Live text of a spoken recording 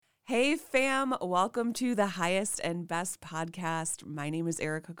Hey fam, welcome to the Highest and Best podcast. My name is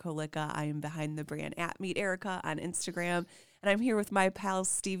Erica Kolika. I am behind the brand at Meet Erica on Instagram. And I'm here with my pal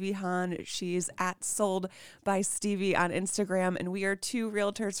Stevie Hahn. She's at Sold by Stevie on Instagram. And we are two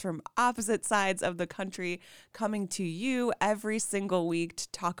realtors from opposite sides of the country coming to you every single week to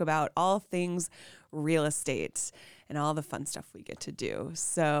talk about all things real estate and all the fun stuff we get to do.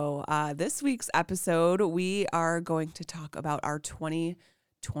 So this week's episode, we are going to talk about our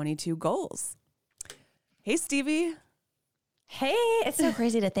 2022 goals. Hey, Stevie. Hey, it's so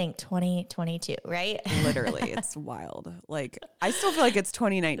crazy to think 2022, right? Literally, it's wild. Like, I still feel like it's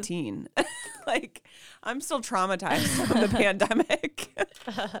 2019. Like, I'm still traumatized from the pandemic.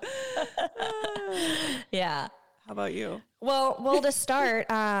 Yeah. How about you? Well, to start,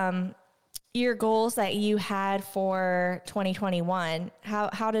 your goals that you had for 2021,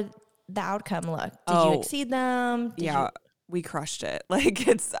 how did the outcome look? Did you exceed them? We crushed it. Like,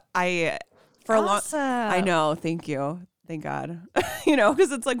 I know. Thank you. Thank God.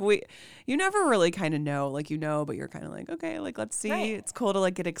 Because it's like you never really kind of know, like, but you're kind of like, okay, like, let's see. Right. It's cool to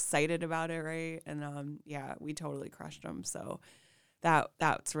like get excited about it. Right. And, we totally crushed them. So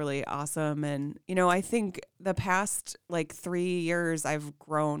that's really awesome. And, I think the past like 3 years I've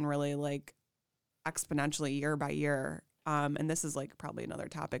grown really like exponentially year by year. And this is like probably another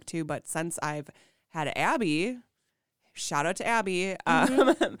topic too, but since I've had Abby, shout out to Abby.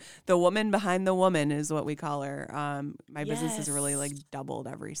 The woman behind the woman is what we call her. My business has really like doubled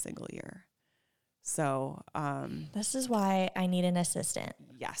every single year. So this is why I need an assistant.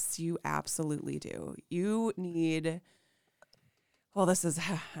 Yes, you absolutely do. You need, well, this is,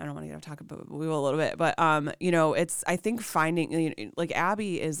 I don't want to talk about we will a little bit, but I think finding, like,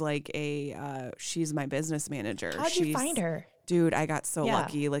 Abby is like she's my business manager. How'd you find her? Dude, I got so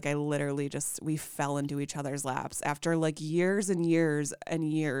lucky. Like, I literally we fell into each other's laps after like years and years and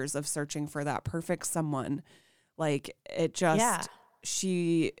years of searching for that perfect someone. Like, it just,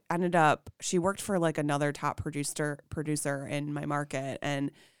 she worked for like another top producer in my market.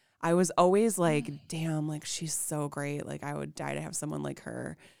 And I was always like, damn, like, she's so great. Like, I would die to have someone like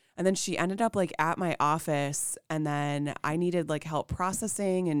her. And then she ended up like at my office, and then I needed like help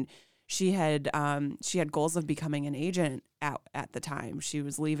processing, and she had goals of becoming an agent at the time. She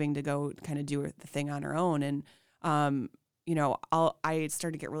was leaving to go kind of do the thing on her own. And, I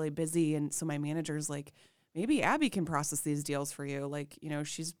started to get really busy. And so my manager's like, maybe Abby can process these deals for you. Like,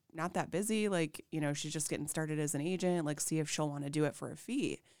 she's not that busy. Like, she's just getting started as an agent. Like, see if she'll want to do it for a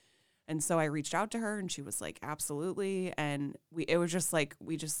fee. And so I reached out to her, and she was like, absolutely. And it was like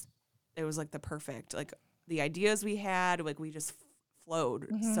the perfect, like, the ideas we had, like, we just flowed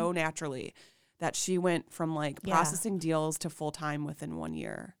so naturally that she went from like processing deals to full-time within 1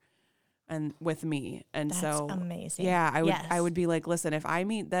 year, and with me. And that's amazing. Yeah. I would be like, listen, if I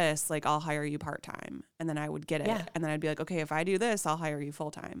meet this, like, I'll hire you part-time. And then I would get it. And then I'd be like, okay, if I do this, I'll hire you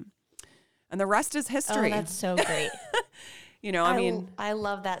full-time. And the rest is history. Oh, that's so great. I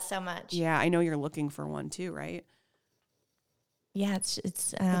love that so much. Yeah. I know you're looking for one too, right? Yeah,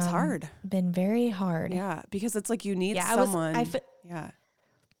 it's hard. Been very hard. Yeah, because it's like you need someone. Go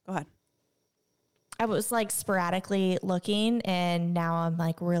ahead. I was like sporadically looking, and now I'm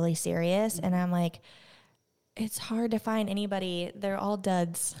like really serious, and I'm like, it's hard to find anybody. They're all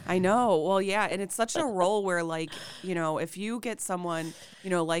duds. I know. Well, yeah, and it's such a role where, like, if you get someone,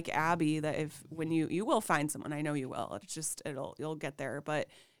 like Abby, that when you will find someone, I know you will. It's just you'll get there, but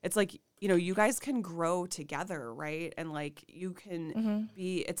it's like, you guys can grow together, right? And like you can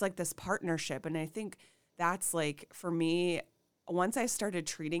it's like this partnership. And I think that's like, for me, once I started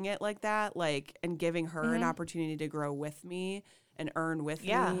treating it like that, like, and giving her an opportunity to grow with me and earn with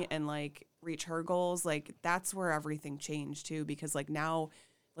me and like reach her goals, like, that's where everything changed too. Because like now,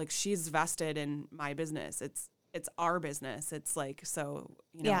 like, she's vested in my business. It's our business. It's like, so,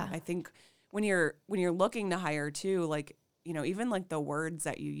 I think when you're looking to hire too, like, even like the words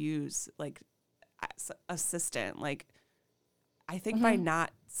that you use, like assistant, like, I think by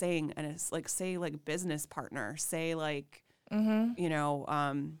not saying, and it's like, say like business partner, say like,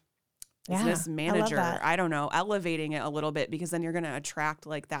 business manager, I don't know, elevating it a little bit, because then you're going to attract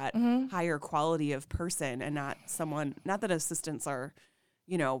like that higher quality of person, and not that assistants are,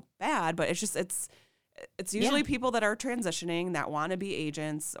 bad, but it's just, it's usually people that are transitioning that want to be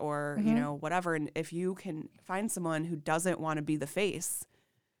agents or, whatever. And if you can find someone who doesn't want to be the face,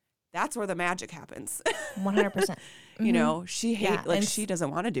 that's where the magic happens. 100%. She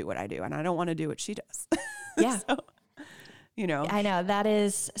doesn't want to do what I do, and I don't want to do what she does. Yeah. So, I know, that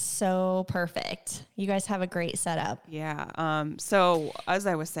is so perfect. You guys have a great setup. Yeah. So as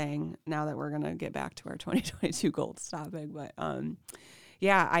I was saying, now that we're going to get back to our 2022 goals topic, but,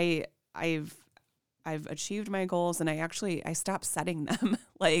 yeah, I've achieved my goals, and I stopped setting them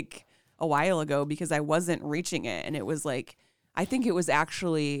like a while ago because I wasn't reaching it. And it was like, I think it was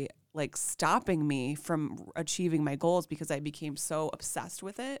actually like stopping me from achieving my goals because I became so obsessed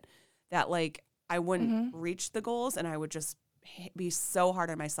with it that like I wouldn't reach the goals, and I would just be so hard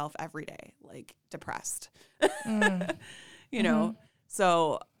on myself every day, like depressed, you know?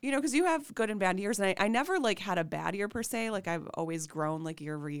 So, you know, cause you have good and bad years, and I never like had a bad year per se. Like I've always grown like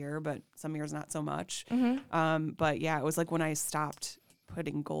year over year, but some years not so much. But yeah, it was like when I stopped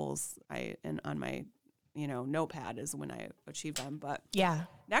putting goals on my, you know, notepad is when I achieved them. But Yeah.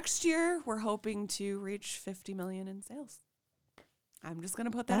 next year we're hoping to reach 50 million in sales. I'm just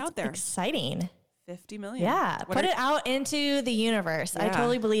going to put that That's out there. Exciting. 50 million. Yeah. Put it out into the universe. I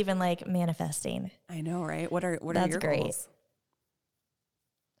totally believe in like manifesting. I know, right? What are your great. goals?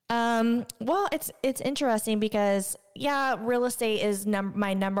 Well, it's interesting because real estate is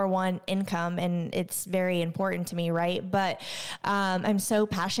my number one income, and it's very important to me. Right. But, I'm so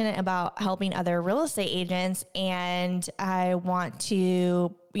passionate about helping other real estate agents, and I want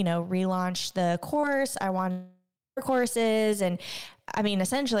to, you know, relaunch the course. I want courses, and I mean,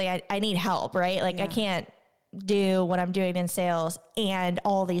 essentially I need help, right? Like I can't do what I'm doing in sales and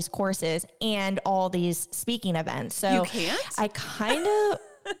all these courses and all these speaking events. So you can't? I kind of,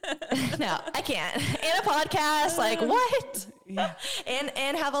 no, I can't. And a podcast, like what? Yeah.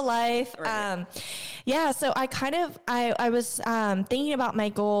 And have a life. Right. So I was thinking about my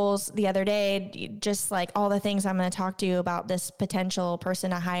goals the other day, just like all the things I'm going to talk to you about this potential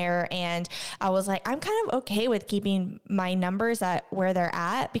person to hire. And I was like, I'm kind of okay with keeping my numbers at where they're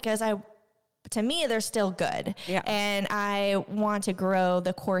at because to me, they're still good. Yeah. And I want to grow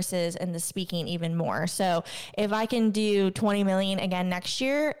the courses and the speaking even more. So if I can do 20 million again next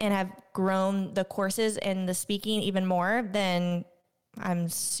year and have grown the courses and the speaking even more, then I'm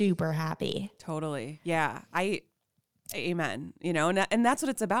super happy. Totally. Yeah. Amen. You know, and that's what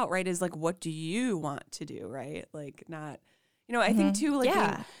it's about, right? Is like, what do you want to do? Right. Like not, you know, I think too,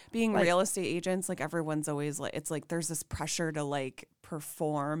 like being like, real estate agents, like everyone's always like, it's like, there's this pressure to like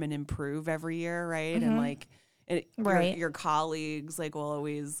perform and improve every year. Right. And like, your colleagues like will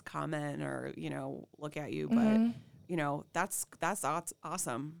always comment or, you know, look at you, but you know, that's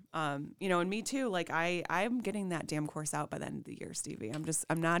awesome. You know, and me too, like I'm getting that damn course out by the end of the year, Stevie.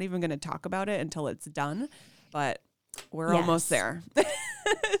 I'm not even going to talk about it until it's done, but we're almost there.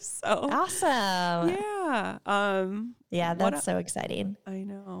 So awesome. Yeah. That's so exciting. I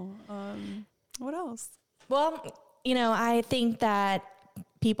know. What else? Well, you know, I think that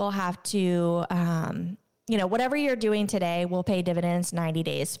people have to, you know, whatever you're doing today will pay dividends 90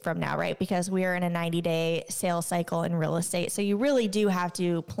 days from now, right? Because we are in a 90-day sales cycle in real estate. So you really do have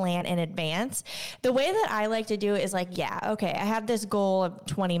to plan in advance. The way that I like to do it is like, okay, I have this goal of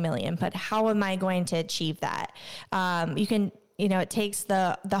 20 million, but how am I going to achieve that? You know, it takes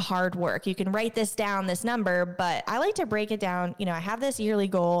the hard work. You can write this down, this number, but I like to break it down. You know, I have this yearly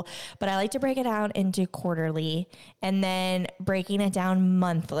goal, but I like to break it down into quarterly and then breaking it down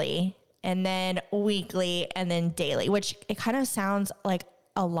monthly and then weekly and then daily, which it kind of sounds like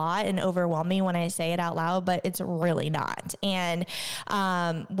a lot and overwhelming when I say it out loud, but it's really not. And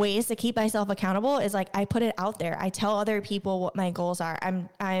ways to keep myself accountable is like I put it out there. I tell other people what my goals are.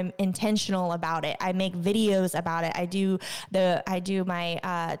 I'm intentional about it. I make videos about it. I do my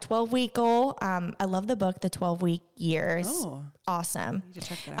 12-week goal. I love the book, The 12-Week Years. Oh, awesome. You need to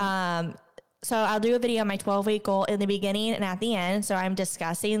check that out. So I'll do a video on my 12-week goal in the beginning and at the end. So I'm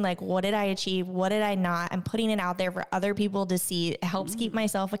discussing like, what did I achieve? What did I not? I'm putting it out there for other people to see. It helps keep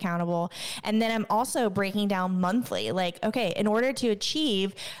myself accountable. And then I'm also breaking down monthly, like, okay, in order to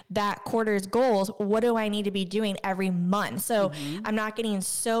achieve that quarter's goals, what do I need to be doing every month? So I'm not getting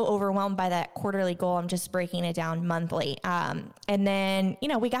so overwhelmed by that quarterly goal. I'm just breaking it down monthly. And then, you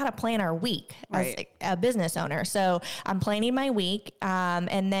know, we got to plan our week as a business owner. So I'm planning my week.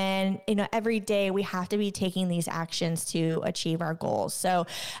 And then, you know, every day we have to be taking these actions to achieve our goals. So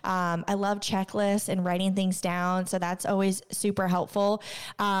I love checklists and writing things down. So that's always super helpful.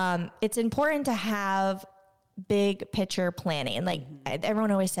 It's important to have big picture planning. Like everyone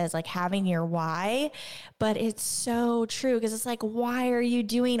always says, like having your why, but it's so true because it's like, why are you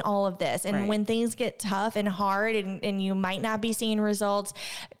doing all of this? And when things get tough and hard and you might not be seeing results,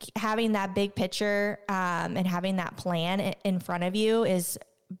 having that big picture and having that plan in front of you is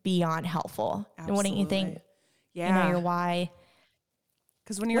beyond helpful. Absolutely. Wouldn't you think? Yeah. You know, your why.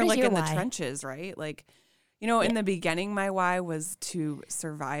 Because when you're like in the trenches, right? Like, you know, in the beginning, my why was to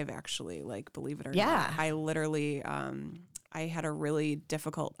survive, actually, like, believe it or not. I literally, I had a really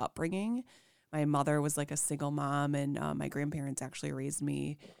difficult upbringing, my mother was like a single mom, and my grandparents actually raised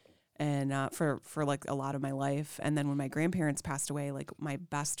me, and for like a lot of my life. And then when my grandparents passed away, like my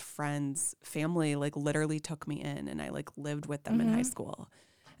best friend's family like literally took me in, and I like lived with them in high school.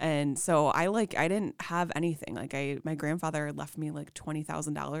 And so I didn't have anything. Like my grandfather left me like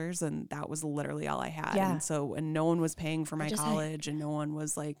 $20,000, and that was literally all I had. Yeah. And no one was paying for my college, and no one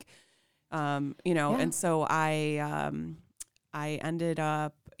was like, and so I ended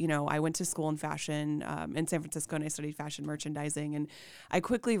up, I went to school in fashion in San Francisco, and I studied fashion merchandising. And I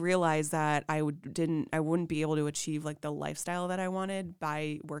quickly realized that I wouldn't be able to achieve like the lifestyle that I wanted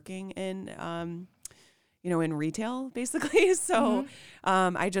by working in, in retail, basically. So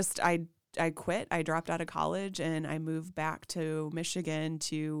I quit. I dropped out of college, and I moved back to Michigan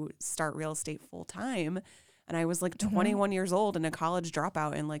to start real estate full time. And I was like 21 years old and a college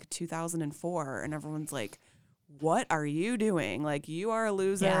dropout in like 2004. And everyone's like, what are you doing? Like, you are a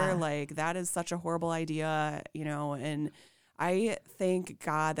loser. Yeah. Like, that is such a horrible idea, and I thank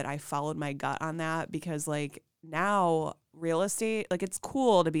God that I followed my gut on that, because like now real estate, like it's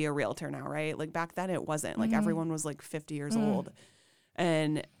cool to be a realtor now, right? Like back then it wasn't. Like everyone was like 50 years old.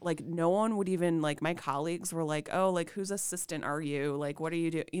 And like no one would even, like my colleagues were like, oh, like whose assistant are you? Like, what do you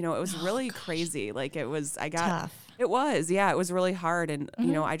do? It was really crazy. Like it was really hard. And,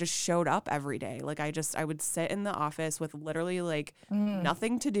 I just showed up every day. Like I would sit in the office with literally like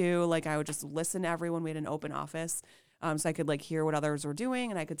nothing to do. Like I would just listen to everyone. We had an open office. So I could like hear what others were doing,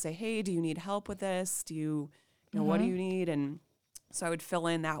 and I could say, hey, do you need help with this? Do you, what do you need? And so I would fill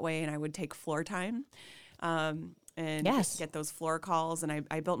in that way, and I would take floor time. And get those floor calls. And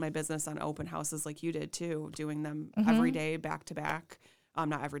I built my business on open houses like you did too, doing them every day, back to back.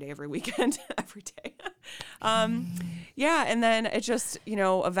 Not every day, every weekend, every day. And then it just,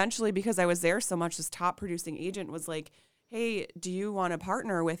 eventually, because I was there so much, this top producing agent was like, hey, do you want to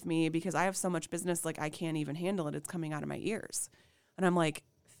partner with me? Because I have so much business, like I can't even handle it. It's coming out of my ears. And I'm like,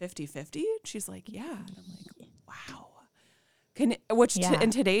 50-50? She's like, yeah. And I'm like, wow. In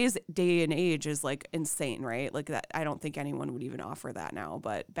today's day and age is like insane, right? Like that, I don't think anyone would even offer that now.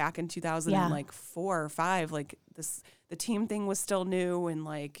 But back in 2004 or 5, like the team thing was still new, and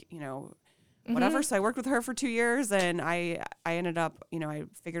like, whatever. So I worked with her for 2 years, and I ended up, I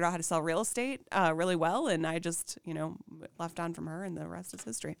figured out how to sell real estate really well, and I just, left on from her, and the rest is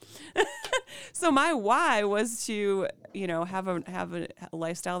history. So my why was to, have a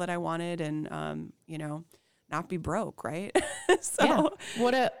lifestyle that I wanted, and not be broke, right? So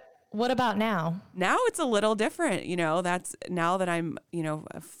what about now? Now it's a little different, that's now that I'm,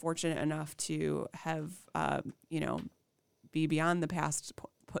 fortunate enough to have, be beyond the past,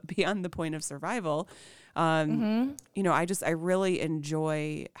 beyond the point of survival. I really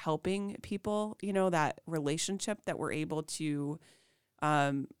enjoy helping people, that relationship that we're able to,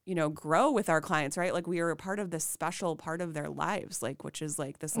 grow with our clients, right? Like we are a part of this special part of their lives, like, which is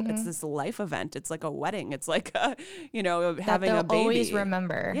like this, it's this life event. It's like a wedding. It's like, having a baby. Always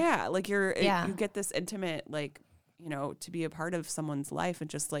remember. Yeah. Like you get this intimate, like, to be a part of someone's life and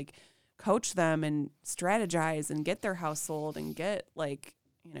just like coach them and strategize and get their house sold and get like,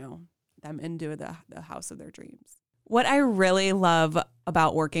 them into the house of their dreams. What I really love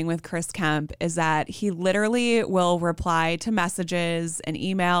about working with Chris Kemp is that he literally will reply to messages and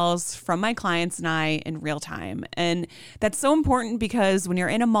emails from my clients and I in real time. And that's so important because when you're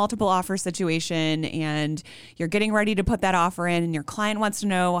in a multiple offer situation and you're getting ready to put that offer in, and your client wants to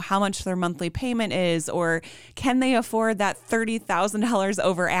know how much their monthly payment is, or can they afford that $30,000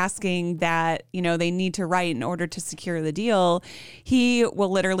 over asking that, they need to write in order to secure the deal, he will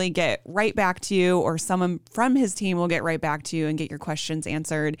literally get right back to you, or someone from his team will get right back to you and get your questions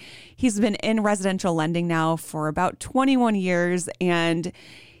answered. He's been in residential lending now for about 21 years, and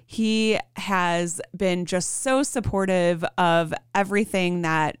he has been just so supportive of everything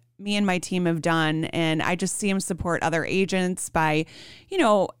that me and my team have done. And I just see him support other agents by,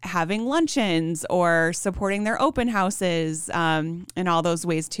 having luncheons or supporting their open houses, in all those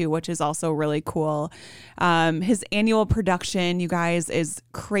ways too, which is also really cool. His annual production, you guys, is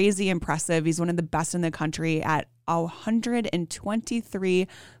crazy impressive. He's one of the best in the country at $123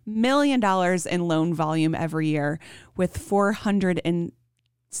 million in loan volume every year, with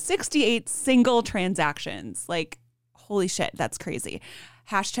 468 single transactions. Like, holy shit, that's crazy.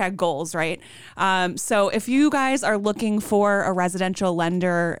 Hashtag goals, right? So if you guys are looking for a residential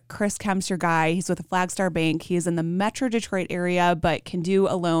lender, Chris Kemp's your guy. He's with Flagstar Bank. He is in the Metro Detroit area, but can do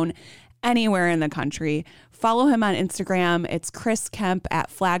a loan anywhere in the country. Follow him on Instagram. It's Chris Kemp at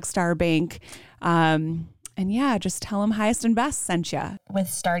Flagstar Bank. And yeah, just tell them Highest and Best sent you. With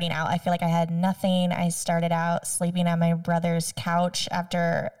starting out, I feel like I had nothing. I started out sleeping on my brother's couch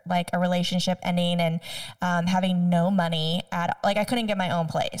after like a relationship ending and having no money like I couldn't get my own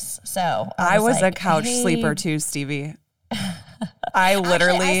place. So I was like, a couch sleeper too, Stevie. I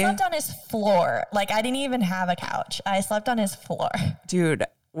literally Actually, I slept on his floor. Like I didn't even have a couch. I slept on his floor. Dude,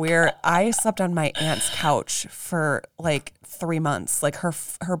 I slept on my aunt's couch for like 3 months, like her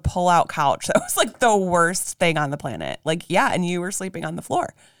pull-out couch. That was like the worst thing on the planet. Like, yeah, and you were sleeping on the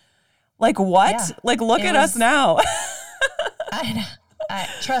floor. Like what? Yeah, like look at us now. I know.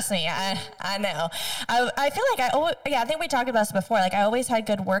 Trust me, I know. I feel like I think we talked about this before. Like I always had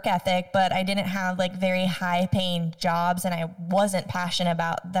good work ethic, but I didn't have like very high paying jobs and I wasn't passionate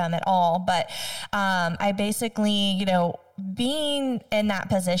about them at all. But I basically, being in that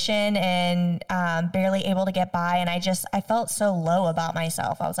position and barely able to get by. And I felt so low about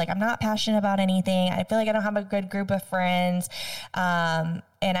myself. I was like, I'm not passionate about anything. I feel like I don't have a good group of friends.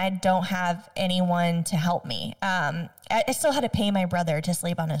 And I don't have anyone to help me. I still had to pay my brother to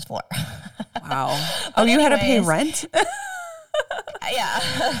sleep on his floor. Wow. Oh, you had to pay rent? Yeah.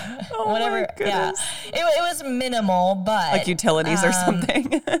 Oh whatever. My goodness. Yeah. It was minimal, but like utilities or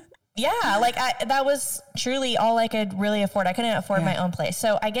something. Yeah, like that was truly all I could really afford. I couldn't afford my own place.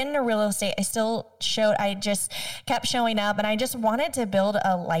 So I get into real estate. I just kept showing up and I just wanted to build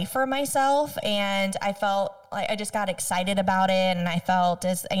a life for myself. And I felt like I just got excited about it. And I felt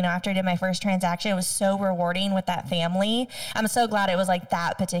after I did my first transaction, it was so rewarding with that family. I'm so glad it was like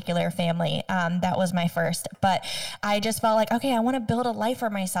that particular family. That was my first, but I just felt like, okay, I want to build a life for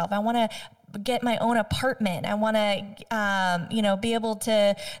myself. I want to get my own apartment. I want to, be able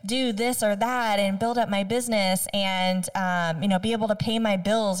to do this or that and build up my business and, be able to pay my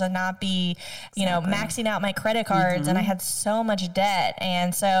bills and not be, maxing out my credit cards. And I had so much debt.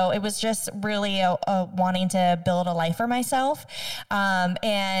 And so it was just really a wanting to build a life for myself.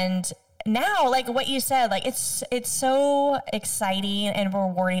 And now, like what you said, like it's so exciting and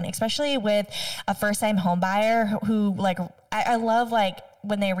rewarding, especially with a first-time home buyer who like, I love like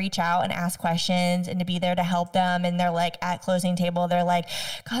when they reach out and ask questions and to be there to help them. And they're like at closing table, they're like,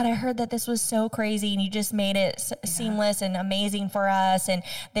 God, I heard that this was so crazy and you just made it seamless and amazing for us. And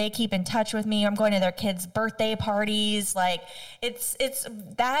they keep in touch with me. I'm going to their kids' birthday parties. Like it's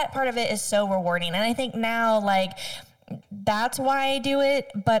that part of it is so rewarding. And I think now like, that's why I do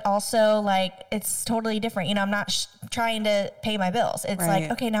it, but also like it's totally different. I'm not trying to pay my bills. It's like,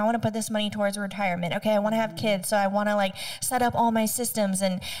 okay, now I want to put this money towards retirement. Okay, I want to have kids, so I want to like set up all my systems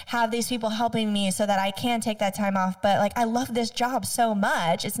and have these people helping me so that I can take that time off. But like I love this job so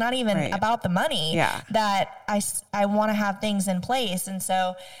much. It's not even about the money that I want to have things in place. And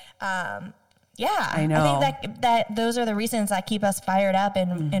so I know. I think that those are the reasons that keep us fired up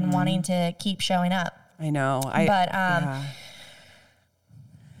and wanting to keep showing up. I know.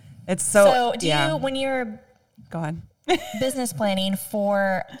 It's so do you, when you're go on business planning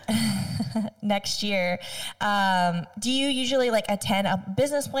for next year, do you usually like attend a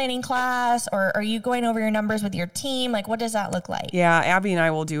business planning class or are you going over your numbers with your team? Like, what does that look like? Yeah. Abby and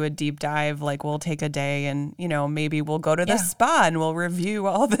I will do a deep dive. Like we'll take a day and, maybe we'll go to the spa and we'll review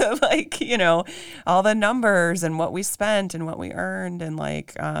all the all the numbers and what we spent and what we earned and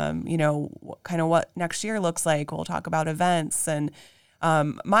kind of what next year looks like. We'll talk about events and,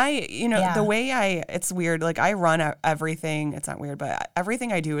 the way it's weird. Like I run everything. It's not weird, but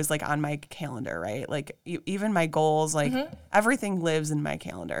everything I do is like on my calendar, right? Like even my goals, like everything lives in my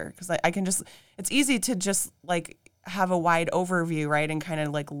calendar because I can just, it's easy to just like have a wide overview, right? And kind of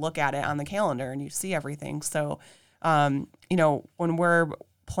like look at it on the calendar and you see everything. So, when we're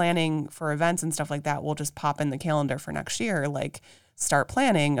planning for events and stuff like that, we'll just pop in the calendar for next year, like start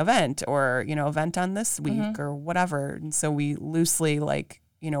planning event or, event on this week or whatever. And so we loosely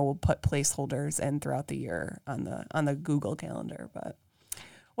we'll put placeholders in throughout the year on the Google calendar. But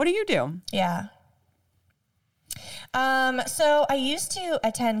what do you do? Yeah. So I used to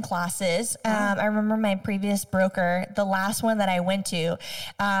attend classes. I remember my previous broker, the last one that I went to,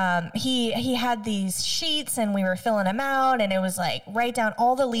 he had these sheets and we were filling them out and it was like, write down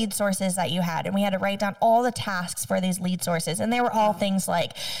all the lead sources that you had. And we had to write down all the tasks for these lead sources. And they were all things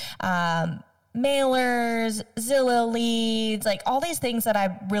like, mailers, Zillow leads, like all these things that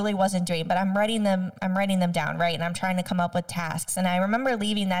I really wasn't doing, but I'm writing them down, right? And I'm trying to come up with tasks. And I remember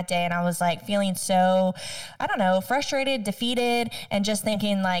leaving that day and I was like feeling so, I don't know, frustrated, defeated, and just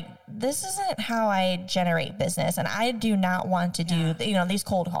thinking like, this isn't how I generate business. And I do not want to do, these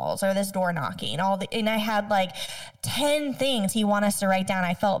cold calls or this door knocking, and I had like 10 things he wanted us to write down.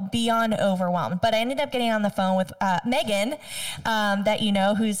 I felt beyond overwhelmed, but I ended up getting on the phone with Megan,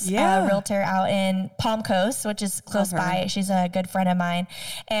 who's a realtor out in Palm Coast, which is close by. She's a good friend of mine.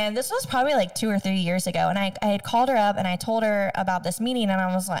 And this was probably like 2 or 3 years ago. And I had called her up and I told her about this meeting, and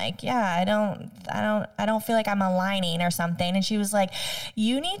I was like, I don't feel like I'm aligning or something. And she was like,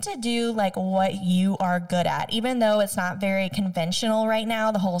 you need to do like what you are good at, even though it's not very conventional right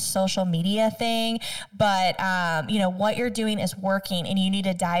now, the whole social media thing, but what you're doing is working, and you need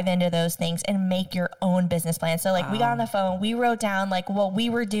to dive into those things and make your own business plan. So like we got on the phone, we wrote down like what we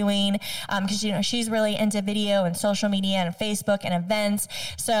were doing, because she's really into video and social media and Facebook and events.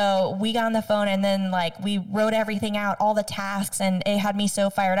 So we got on the phone, and then like we wrote everything out, all the tasks, and it had me so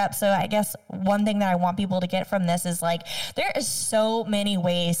fired up. So I guess one thing that I want people to get from this is like, there is so many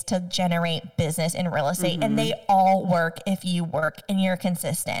ways to generate business in real estate, and they all work if you work and you're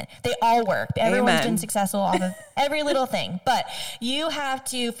consistent. They all work. Everyone's been successful off of every little thing, but you have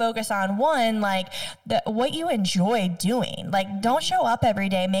to focus on one, like what you enjoy doing. Like, don't show up every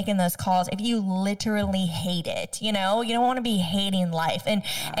day making those calls if you literally hate it. You don't want to be hating life. And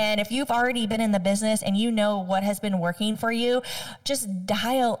if you've already been in the business and you know what has been working for you, just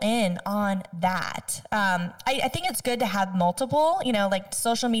dial in on that. I think it's good to have multiple, like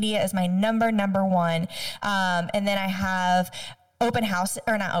social media is my number one. And then I have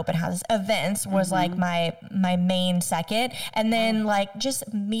events was like my main second. And then like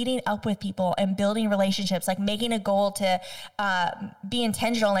just meeting up with people and building relationships, like making a goal to be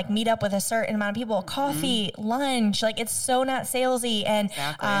intentional, like meet up with a certain amount of people, coffee, lunch, like it's so not salesy. And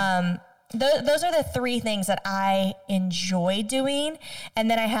those are the 3 things that I enjoy doing.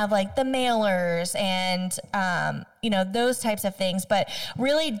 And then I have like the mailers and, those types of things, but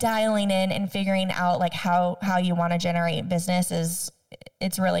really dialing in and figuring out like how you want to generate business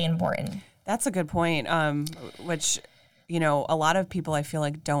it's really important. That's a good point. Which, a lot of people I feel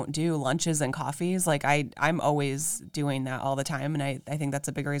like don't do lunches and coffees. Like I'm always doing that all the time. And I think that's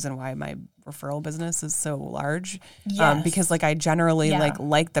a big reason why my referral business is so large. Yes. Because like I generally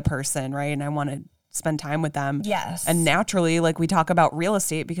like the person, right? And I want to spend time with them. Yes. And naturally, like we talk about real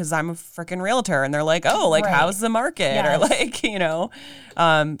estate because I'm a freaking realtor, and they're like, oh, like how's the market? Yes. Or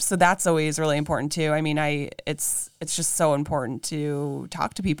like, so that's always really important too. I mean, it's just so important to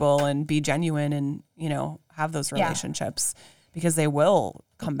talk to people and be genuine and, have those relationships because they will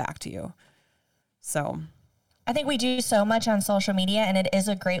come back to you. So I think we do so much on social media, and it is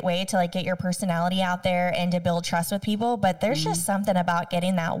a great way to like get your personality out there and to build trust with people. But there's just something about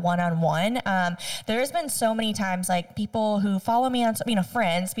getting that one-on-one. There's been so many times like people who follow me on,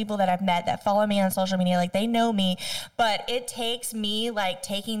 friends, people that I've met that follow me on social media, like they know me, but it takes me like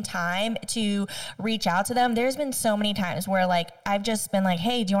taking time to reach out to them. There's been so many times where like, I've just been like,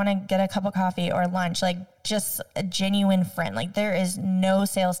 hey, do you want to get a cup of coffee or lunch? Like, just a genuine friend. Like there is no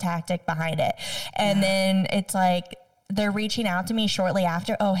sales tactic behind it. And then it's like, they're reaching out to me shortly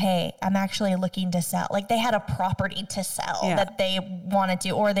after, oh, hey, I'm actually looking to sell. Like they had a property to sell that they wanted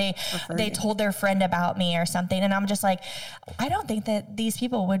to, or they told their friend about me or something. And I'm just like, I don't think that these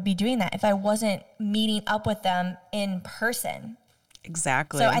people would be doing that if I wasn't meeting up with them in person.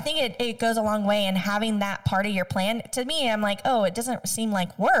 Exactly. So I think it goes a long way in having that part of your plan. To me, I'm like, oh, it doesn't seem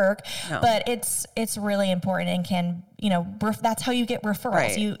like work, but it's really important and can, that's how you get referrals.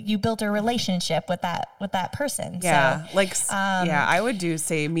 Right. You build a relationship with that person. Yeah. So, I would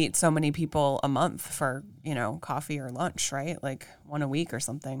meet so many people a month for, coffee or lunch, right? Like one a week or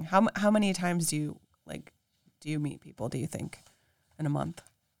something. How many times do you meet people, do you think, in a month?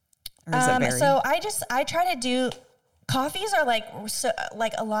 Or is it vary? So I try to do. Coffees are like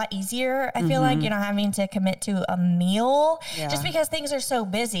a lot easier. I feel like, having to commit to a meal just because things are so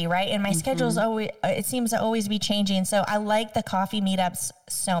busy, right? And my schedule's it seems to always be changing. So I like the coffee meetups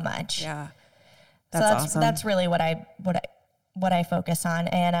so much. Yeah. That's awesome. That's really what I focus on.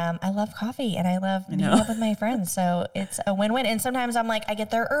 And I love coffee and I love meeting up with my friends. So it's a win-win. And sometimes I'm like, I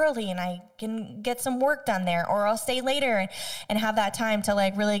get there early and I can get some work done there, or I'll stay later and have that time to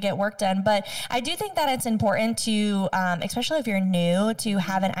like really get work done. But I do think that it's important to, especially if you're new, to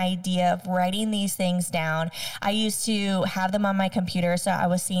have an idea of writing these things down. I used to have them on my computer, so I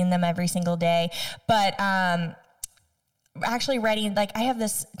was seeing them every single day. But, actually writing, like I have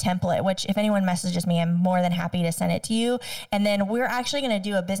this template, which if anyone messages me, I'm more than happy to send it to you. And then we're actually going to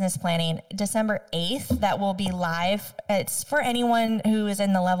do a business planning December 8th that will be live. It's for anyone who is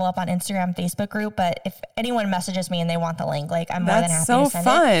in the Level Up on Instagram Facebook group. But if anyone messages me and they want the link, like I'm more than happy to send it. That's so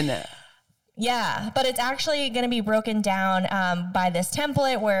fun. Yeah, but it's actually going to be broken down by this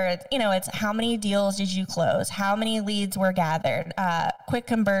template where, it's how many deals did you close? How many leads were gathered? Quick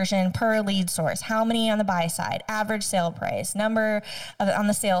conversion per lead source? How many on the buy side? Average sale price? Number on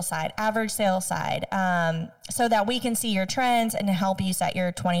the sales side? Average sale side? So that we can see your trends and help you set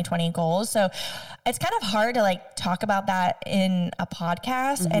your 2020 goals. So it's kind of hard to talk about that in a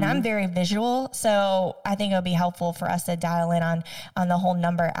podcast, and I'm very visual. So I think it'll be helpful for us to dial in on the whole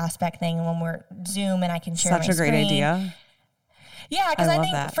number aspect thing when we're Zoom and I can share my Such a great screen. idea. Yeah, because I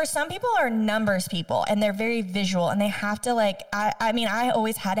think that. for some people are numbers people and they're very visual and they have to I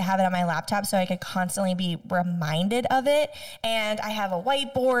always had to have it on my laptop so I could constantly be reminded of it. And I have a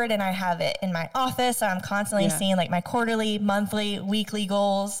whiteboard and I have it in my office. So I'm constantly seeing my quarterly, monthly, weekly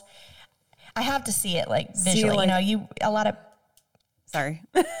goals. I have to see it visually. A lot of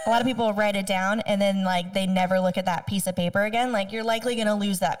people write it down and then they never look at that piece of paper again. You're likely going to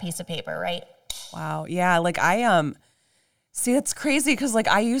lose that piece of paper, right? Wow. Yeah. See, it's crazy because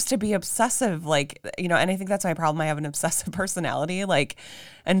I used to be obsessive, and I think that's my problem. I have an obsessive personality.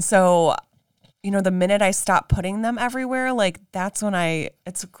 And so, the minute I stop putting them everywhere, that's when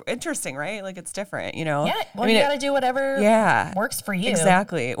it's interesting, right? It's different, Yeah. Well, you got to do whatever works for you.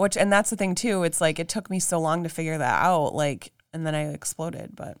 Exactly. And that's the thing too. It's it took me so long to figure that out, and then I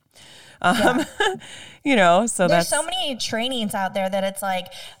exploded, but so there's so many trainings out there that it's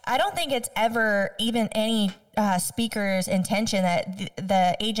I don't think it's ever even any speaker's intention that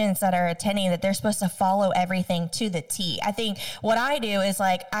the agents that are attending that they're supposed to follow everything to the T. I think what I do is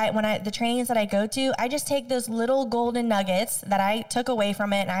the trainings that I go to, I just take those little golden nuggets that I took away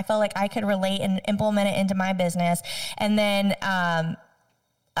from it and I felt like I could relate and implement it into my business. And then,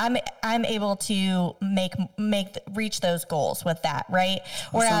 I'm able to reach those goals with that. Right.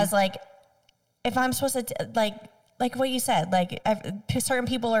 Awesome. Whereas if I'm supposed to like what you said, certain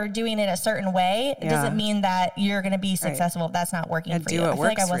people are doing it a certain way. It doesn't mean that you're going to be successful if that's not working for you. I feel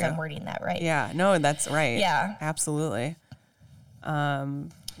like I wasn't wording that right. Yeah, no, that's right. Yeah, absolutely.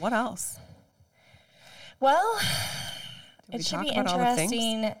 What else? Well, it should be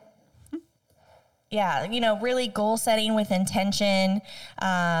interesting. Yeah, really goal setting with intention.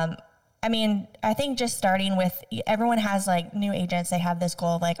 I think just starting with, everyone has new agents, they have this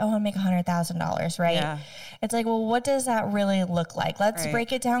goal of I want to make $100,000, right? Yeah. It's well, what does that really look like? Let's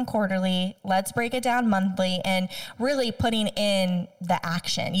break it down quarterly. Let's break it down monthly and really putting in the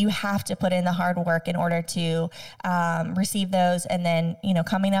action. You have to put in the hard work in order to receive those. And then,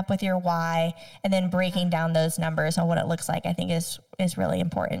 coming up with your why and then breaking down those numbers and what it looks like, I think is really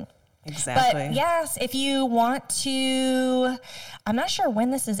important. Exactly. But yes, if you want to, I'm not sure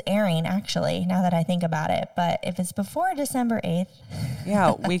when this is airing actually, now that I think about it, but if it's before December 8th.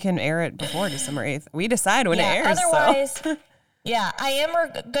 Yeah, we can air it before December 8th. We decide when it airs. Otherwise, so. Yeah, I am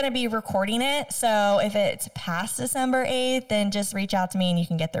going to be recording it. So if it's past December 8th, then just reach out to me and you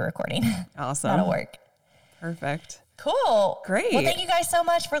can get the recording. Awesome. That'll work. Perfect. Cool. Great. Well, thank you guys so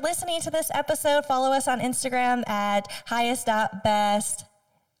much for listening to this episode. Follow us on Instagram at highest.best.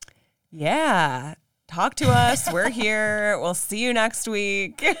 Yeah. Talk to us. We're here. We'll see you next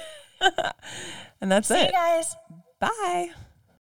week. And that's it. See you guys. Bye.